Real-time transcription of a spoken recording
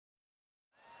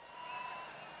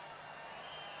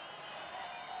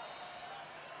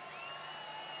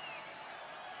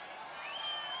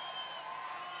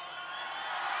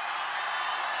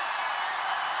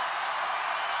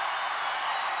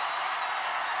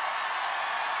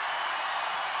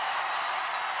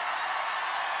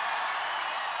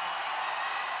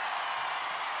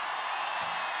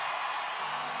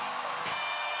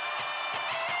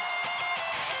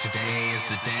Today is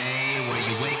the day where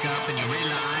you wake up and you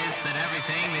realize that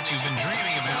everything that you've been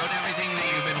dreaming about, everything that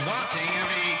you've been wanting,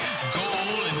 every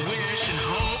goal and wish and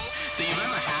hope that you've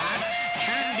ever had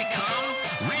can become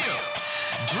real.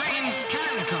 Dreams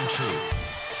can come true.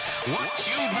 What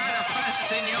you manifest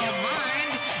in your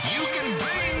mind, you can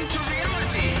bring to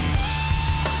reality.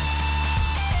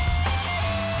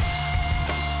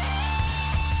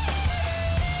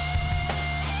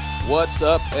 What's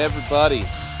up, everybody?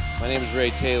 My name is Ray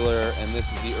Taylor, and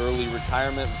this is the Early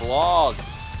Retirement Vlog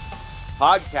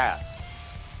podcast,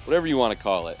 whatever you want to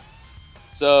call it.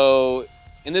 So,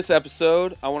 in this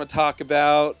episode, I want to talk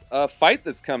about a fight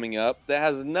that's coming up that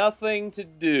has nothing to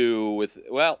do with,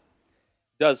 well,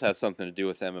 does have something to do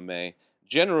with MMA.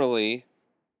 Generally,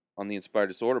 on the Inspired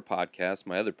Disorder podcast,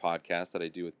 my other podcast that I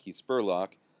do with Keith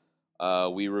Spurlock,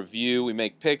 we review, we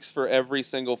make picks for every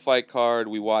single fight card,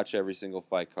 we watch every single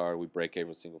fight card, we break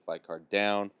every single fight card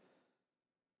down.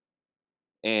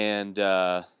 And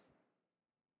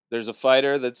there's a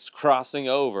fighter that's crossing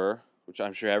over, which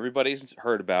I'm sure everybody's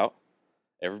heard about.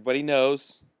 Everybody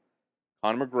knows.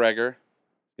 Conor McGregor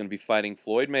is going to be fighting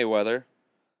Floyd Mayweather,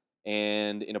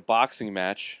 and in a boxing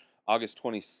match, August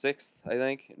 26th, I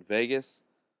think, in Vegas.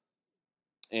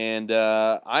 And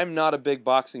I'm not a big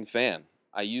boxing fan.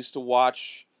 I used to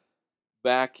watch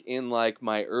back in like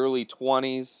my early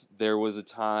 20s. There was a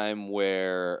time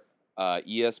where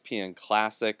ESPN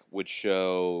Classic would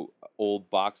show old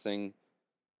boxing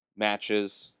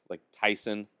matches, like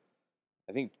Tyson.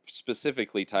 I think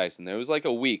specifically Tyson. There was like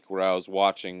a week where I was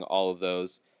watching all of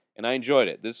those, and I enjoyed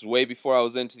it. This is way before I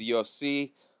was into the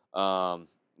UFC.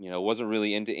 Wasn't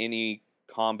really into any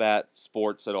combat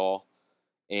sports at all,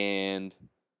 but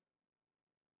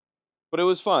it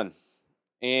was fun.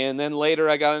 And then later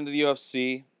I got into the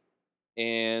UFC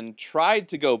and tried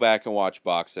to go back and watch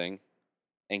boxing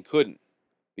and couldn't,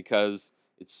 because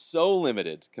it's so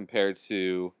limited compared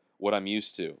to what I'm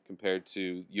used to, compared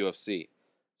to UFC.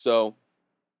 So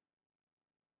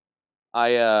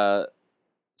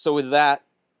with that,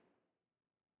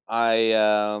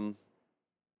 I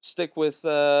stick with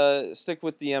the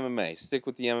MMA. Stick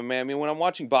with the MMA. I mean, when I'm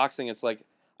watching boxing, it's like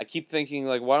I keep thinking,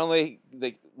 like, why don't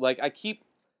they I keep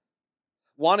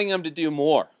wanting them to do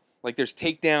more. Like, there's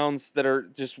takedowns that are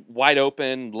just wide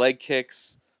open, leg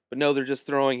kicks, but no, they're just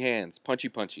throwing hands,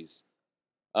 punchies.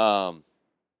 So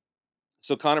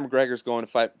Conor McGregor's going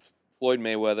to fight Floyd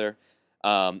Mayweather.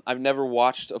 I've never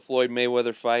watched a Floyd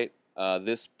Mayweather fight.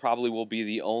 This probably will be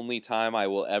the only time I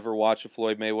will ever watch a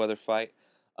Floyd Mayweather fight.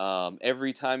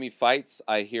 Every time he fights,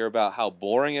 I hear about how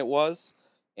boring it was,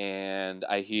 and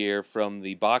I hear from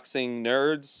the boxing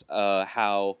nerds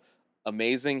how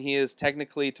amazing he is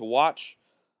technically to watch,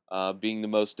 being the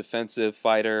most defensive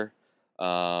fighter,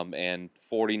 and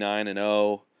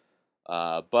 49-0.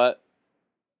 But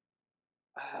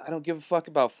I don't give a fuck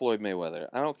about Floyd Mayweather.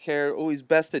 I don't care. Oh, he's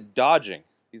best at dodging.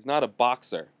 He's not a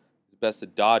boxer. He's best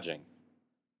at dodging,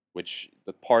 which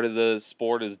the part of the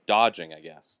sport is dodging, I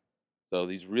guess. So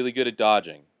he's really good at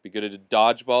dodging. Be good at a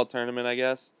dodgeball tournament, I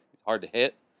guess. He's hard to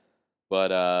hit,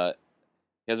 but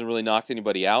he hasn't really knocked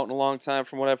anybody out in a long time,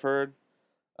 from what I've heard.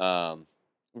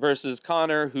 Versus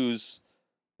Conor, who's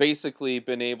basically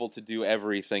been able to do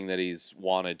everything that he's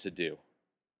wanted to do.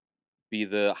 Be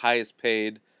the highest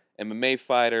paid MMA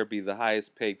fighter, be the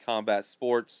highest paid combat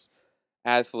sports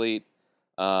athlete.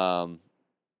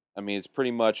 It's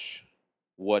pretty much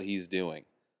what he's doing.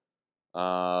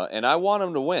 And I want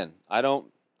him to win. I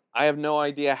have no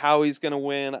idea how he's going to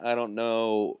win. I don't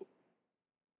know.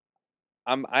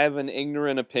 I have an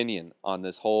ignorant opinion on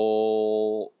this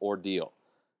whole ordeal.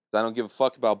 I don't give a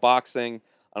fuck about boxing.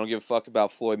 I don't give a fuck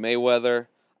about Floyd Mayweather.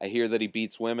 I hear that he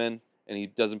beats women and he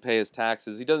doesn't pay his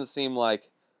taxes. He doesn't seem like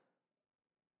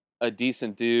a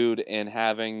decent dude, and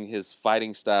having his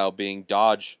fighting style being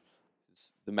dodge,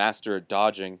 the master at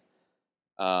dodging.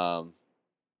 I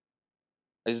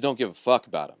just don't give a fuck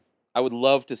about him. I would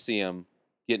love to see him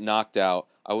get knocked out.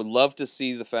 I would love to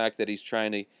see the fact that he's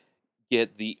trying to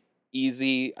get the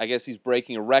easy, I guess he's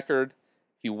breaking a record.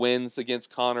 If he wins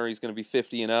against Conor, he's going to be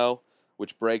 50-0,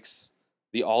 which breaks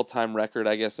the all-time record,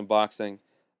 I guess, in boxing,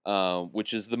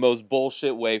 which is the most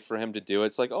bullshit way for him to do it.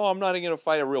 It's like, oh, I'm not even going to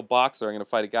fight a real boxer. I'm going to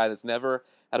fight a guy that's never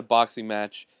had a boxing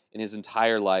match in his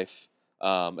entire life,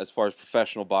 as far as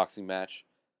professional boxing match.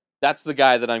 That's the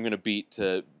guy that I'm going to beat.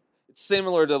 It's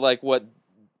similar to like what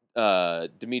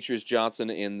Demetrius Johnson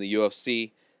in the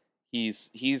UFC.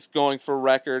 He's going for a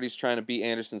record. He's trying to beat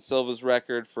Anderson Silva's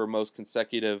record for most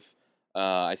consecutive,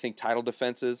 I think, title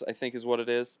defenses, I think is what it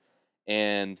is.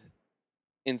 And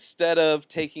instead of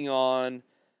taking on,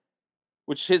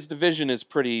 which his division is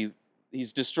pretty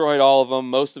He's destroyed all of them.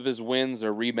 Most of his wins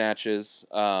are rematches.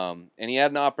 And he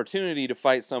had an opportunity to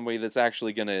fight somebody that's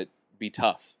actually going to be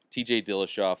tough. TJ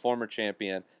Dillashaw, former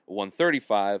champion,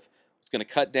 135, was going to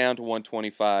cut down to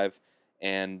 125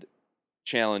 and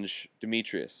challenge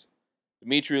Demetrius.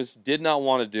 Demetrius did not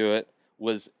want to do it,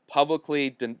 was publicly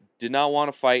did not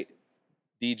want to fight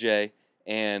DJ,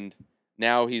 and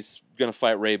now he's going to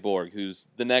fight Ray Borg, who's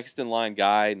the next in line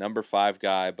guy, number 5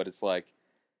 guy, but it's like,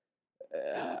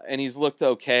 and he's looked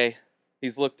okay.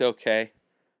 He's looked okay.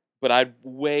 But I'd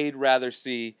way rather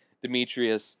see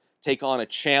Demetrius take on a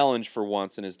challenge for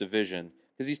once in his division,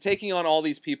 because he's taking on all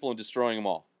these people and destroying them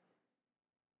all.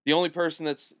 The only person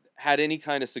that's had any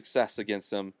kind of success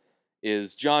against him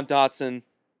is John Dodson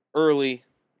early.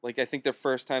 Like, I think the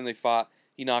first time they fought,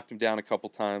 he knocked him down a couple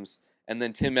times. And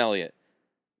then Tim Elliott,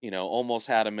 almost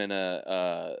had him in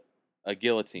a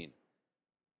guillotine.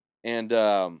 And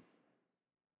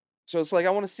so it's like,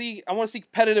 I want to see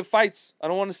competitive fights. I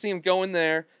don't want to see him go in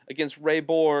there against Ray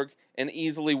Borg and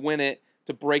easily win it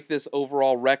to break this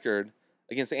overall record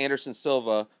against Anderson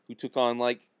Silva, who took on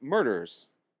like murderers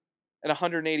at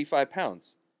 185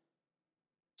 pounds.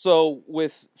 So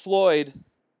with Floyd,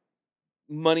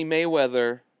 Money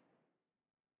Mayweather,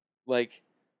 like,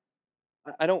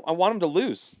 I want him to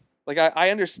lose. Like,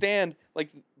 I understand, like,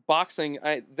 boxing,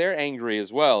 they're angry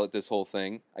as well at this whole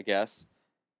thing, I guess.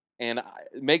 And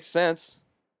it makes sense.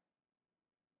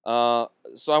 So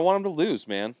I want him to lose,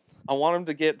 man. I want him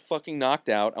to get fucking knocked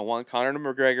out. I want Conor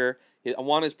McGregor. I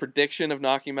want his prediction of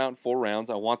knocking him out in 4 rounds.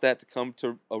 I want that to come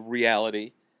to a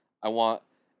reality. I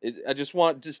just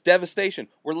want devastation.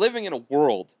 We're living in a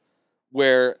world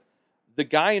where the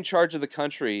guy in charge of the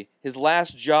country, his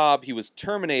last job, he was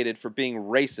terminated for being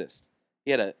racist.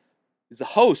 He was a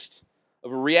host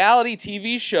of a reality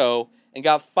TV show and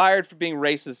got fired for being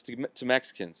racist to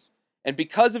Mexicans. And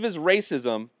because of his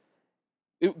racism,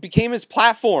 it became his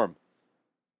platform.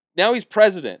 Now he's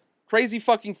president. Crazy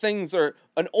fucking things are...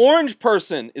 An orange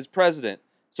person is president.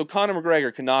 So Conor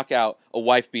McGregor can knock out a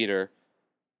wife beater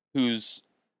who's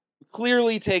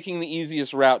clearly taking the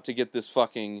easiest route to get this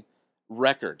fucking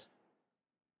record.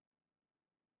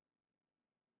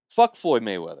 Fuck Floyd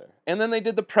Mayweather. And then they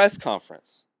did the press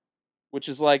conference, which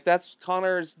is like, that's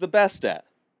Conor's the best at.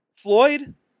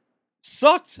 Floyd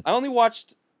sucked. I think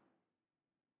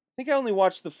I only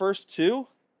watched the first 2.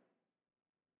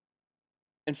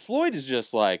 And Floyd is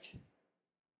just like,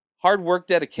 hard work,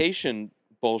 dedication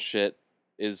bullshit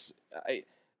is...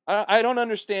 I don't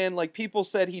understand. Like, people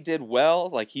said he did well.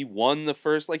 Like, he won the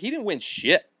first... Like, he didn't win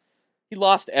shit. He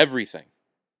lost everything.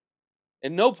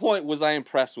 At no point was I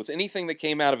impressed with anything that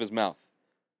came out of his mouth.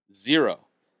 0.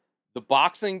 The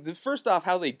boxing... First off,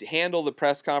 how they handle the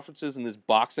press conferences and this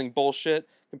boxing bullshit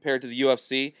compared to the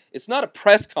UFC. It's not a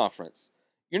press conference.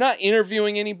 You're not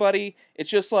interviewing anybody. It's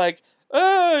just like,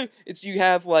 hey! You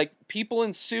have, like, people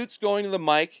in suits going to the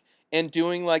mic and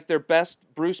doing, like, their best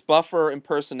Bruce Buffer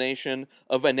impersonation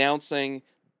of announcing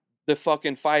the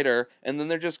fucking fighter, and then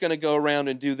they're just gonna go around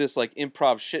and do this, like,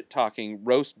 improv shit-talking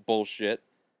roast bullshit.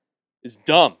 It's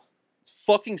dumb. It's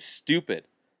fucking stupid.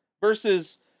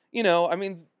 Versus,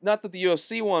 not that the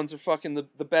UFC ones are fucking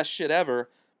the best shit ever,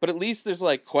 but at least there's,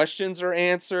 like, questions are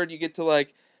answered. You get to,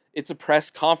 like, it's a press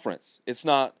conference. It's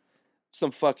not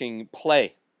some fucking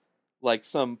play. Like,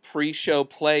 some pre-show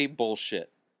play bullshit.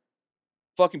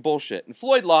 Fucking bullshit. And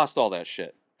Floyd lost all that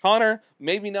shit. Conor,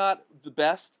 maybe not the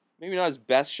best. Maybe not his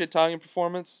best shit-talking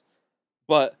performance.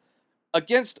 But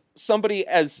against somebody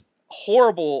as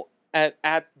horrible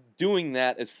at doing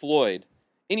that as Floyd,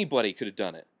 anybody could have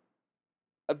done it.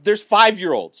 There's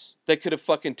 5-year-olds that could have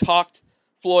fucking talked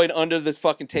Floyd under this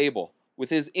fucking table with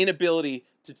his inability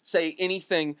to say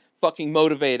anything fucking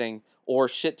motivating or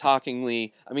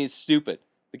shit-talkingly. I mean, it's stupid.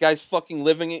 The guy's fucking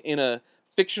living in a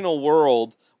fictional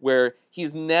world where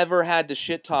he's never had to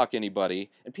shit-talk anybody.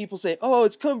 And people say, oh,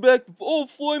 it's come back to old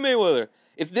Floyd Mayweather.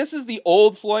 If this is the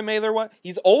old Floyd Mayweather,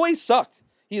 he's always sucked.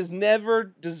 He has never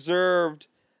deserved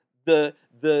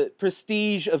the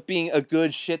prestige of being a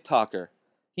good shit-talker.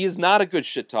 He is not a good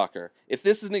shit-talker. If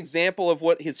this is an example of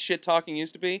what his shit-talking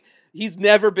used to be, he's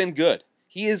never been good.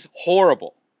 He is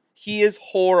horrible. He is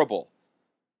horrible.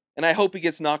 And I hope he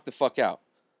gets knocked the fuck out.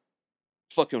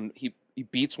 Fucking, he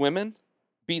beats women?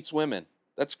 Beats women.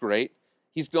 That's great.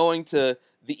 He's going to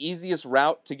the easiest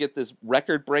route to get this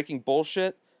record-breaking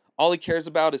bullshit. All he cares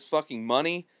about is fucking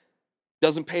money.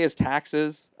 Doesn't pay his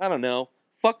taxes. I don't know.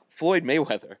 Fuck Floyd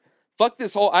Mayweather. Fuck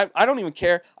this whole... I don't even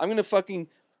care. I'm going to fucking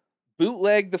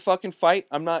bootleg the fucking fight.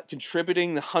 I'm not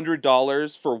contributing the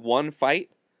 $100 for one fight.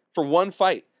 For one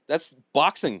fight. That's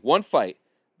boxing. One fight.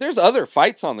 There's other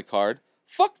fights on the card.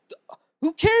 Fuck...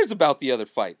 Who cares about the other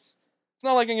fights? It's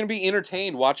not like I'm going to be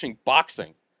entertained watching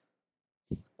boxing.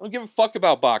 I don't give a fuck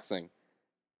about boxing.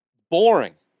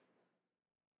 Boring.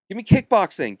 Give me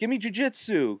kickboxing. Give me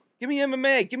jiu-jitsu. Give me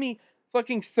MMA. Give me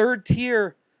fucking third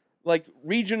tier, like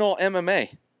regional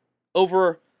MMA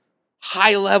over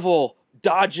high level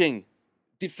dodging,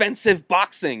 defensive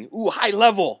boxing. Ooh, high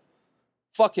level.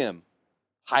 Fuck him.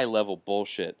 High level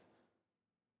bullshit.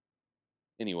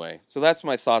 Anyway, so that's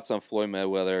my thoughts on Floyd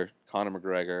Mayweather, Conor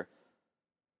McGregor.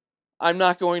 I'm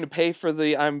not going to pay for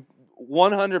I'm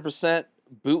 100%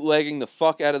 bootlegging the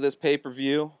fuck out of this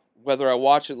pay-per-view, whether I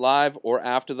watch it live or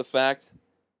after the fact.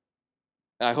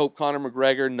 I hope Conor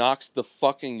McGregor knocks the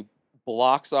fucking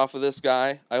blocks off of this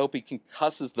guy. I hope he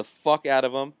concusses the fuck out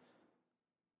of him.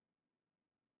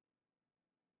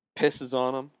 Pisses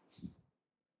on him.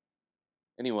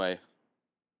 Anyway,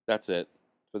 that's it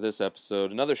for this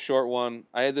episode. Another short one.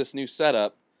 I had this new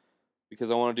setup because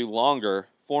I want to do longer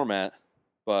format,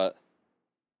 but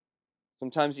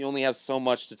sometimes you only have so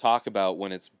much to talk about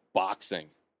when it's boxing.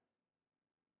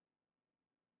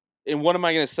 And what am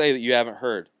I going to say that you haven't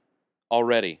heard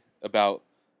already about,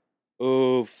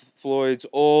 oh, Floyd's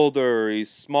older, he's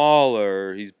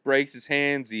smaller, he breaks his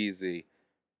hands easy.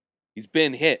 He's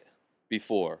been hit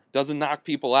before. Doesn't knock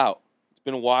people out. It's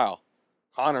been a while.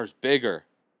 Conor's bigger,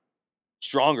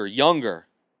 stronger, younger.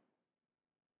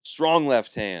 Strong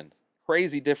left hand.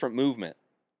 Crazy different movement.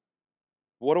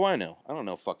 What do I know? I don't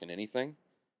know fucking anything.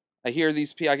 I hear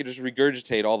these people, I could just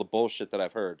regurgitate all the bullshit that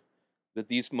I've heard that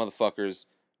these motherfuckers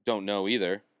don't know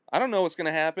either. I don't know what's going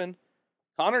to happen.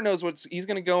 Conor knows he's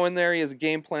going to go in there. He has a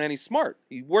game plan. He's smart.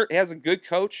 He has a good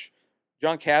coach,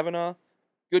 John Kavanaugh,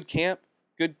 good camp,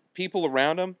 good people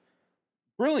around him.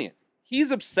 Brilliant.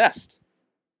 He's obsessed.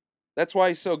 That's why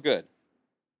he's so good.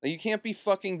 Now, you can't be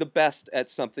fucking the best at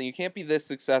something. You can't be this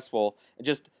successful and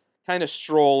just kind of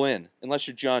stroll in, unless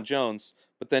you're John Jones.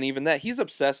 But then even that, he's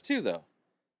obsessed too, though.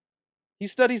 He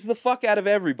studies the fuck out of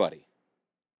everybody.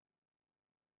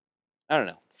 I don't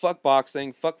know. Fuck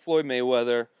boxing. Fuck Floyd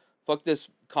Mayweather. Fuck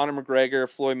this Conor McGregor,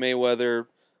 Floyd Mayweather,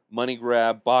 money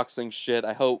grab, boxing shit.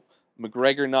 I hope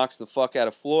McGregor knocks the fuck out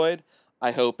of Floyd. I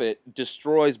hope it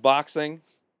destroys boxing.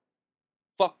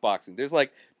 Fuck boxing. There's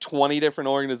like 20 different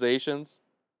organizations.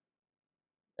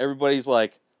 Everybody's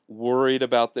like worried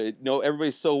about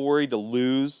everybody's so worried to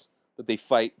lose that they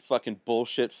fight fucking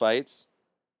bullshit fights.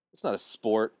 It's not a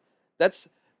sport. That's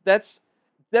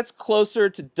closer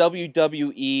to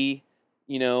WWE,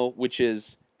 which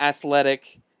is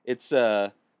athletic. It's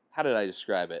how did I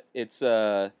describe it? It's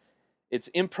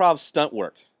improv stunt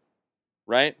work,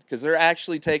 right? Because they're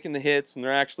actually taking the hits and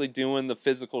they're actually doing the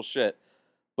physical shit.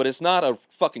 But it's not a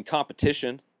fucking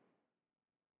competition.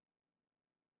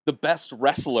 The best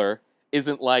wrestler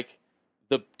isn't like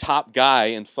the top guy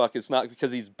and it's not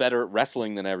because he's better at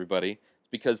wrestling than everybody. It's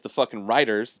because the fucking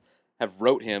writers have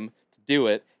wrote him to do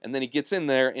it, and then he gets in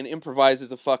there and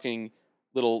improvises a fucking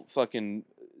little fucking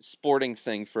sporting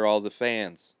thing for all the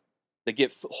fans. They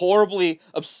get horribly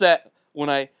upset when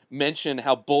I mention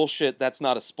how bullshit that's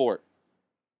not a sport.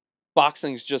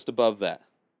 Boxing's just above that.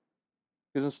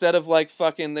 Because instead of like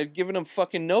fucking, they're giving them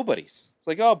fucking nobodies. It's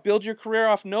like, oh, build your career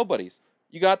off nobodies.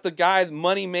 You got the guy,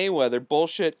 Money Mayweather,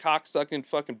 bullshit, cocksucking,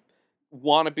 fucking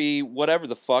wannabe, whatever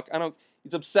the fuck.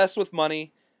 He's obsessed with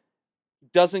money. He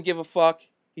doesn't give a fuck.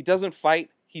 He doesn't fight.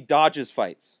 He dodges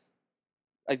fights.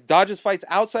 Like, dodges fights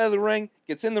outside of the ring,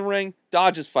 gets in the ring,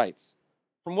 dodges fights.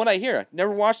 From what I hear, I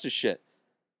never watched this shit.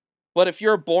 But if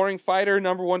you're a boring fighter,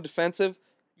 number one defensive,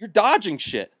 you're dodging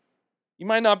shit. You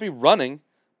might not be running,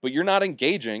 but you're not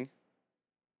engaging.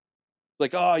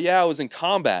 Like, oh yeah, I was in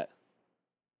combat.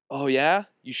 Oh yeah?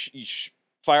 You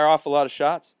fire off a lot of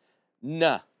shots?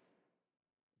 Nah.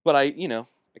 But I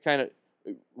kind of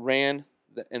ran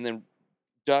and then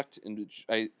ducked, and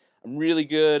I'm really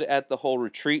good at the whole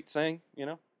retreat thing,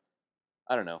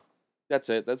 I don't know. That's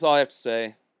it. That's all I have to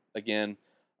say. Again,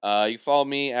 you can follow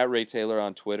me at Ray Taylor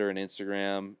on Twitter and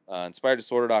Instagram,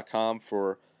 inspireddisorder.com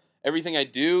for everything I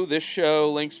do. This show,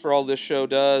 links for all this show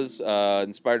does,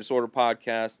 Inspired Disorder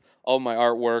Podcast, all my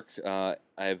artwork. I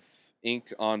have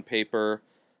ink on paper,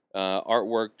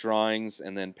 artwork, drawings,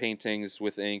 and then paintings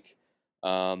with ink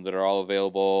that are all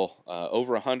available.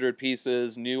 Over 100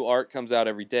 pieces. New art comes out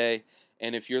every day.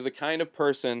 And if you're the kind of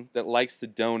person that likes to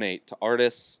donate to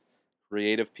artists,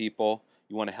 creative people,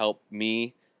 you want to help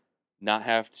me not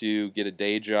have to get a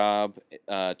day job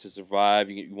to survive,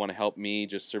 you want to help me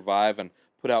just survive and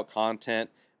put out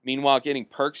content, meanwhile getting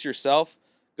perks yourself,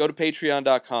 go to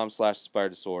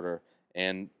patreon.com/inspireddisorder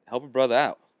and help a brother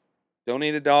out.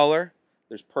 Donate $1.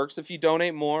 There's perks if you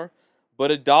donate more,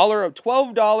 but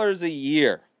 $12 a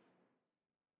year.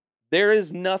 There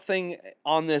is nothing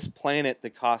on this planet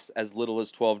that costs as little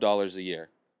as $12 a year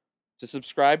to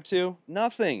subscribe to.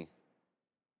 Nothing.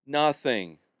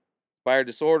 Nothing. Inspired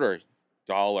Disorder,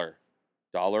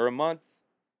 $1 a month.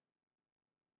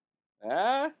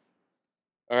 Ah.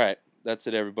 All right, that's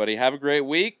it, everybody. Have a great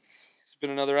week. It's been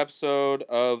another episode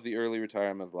of the Early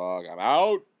Retirement Vlog. I'm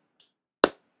out.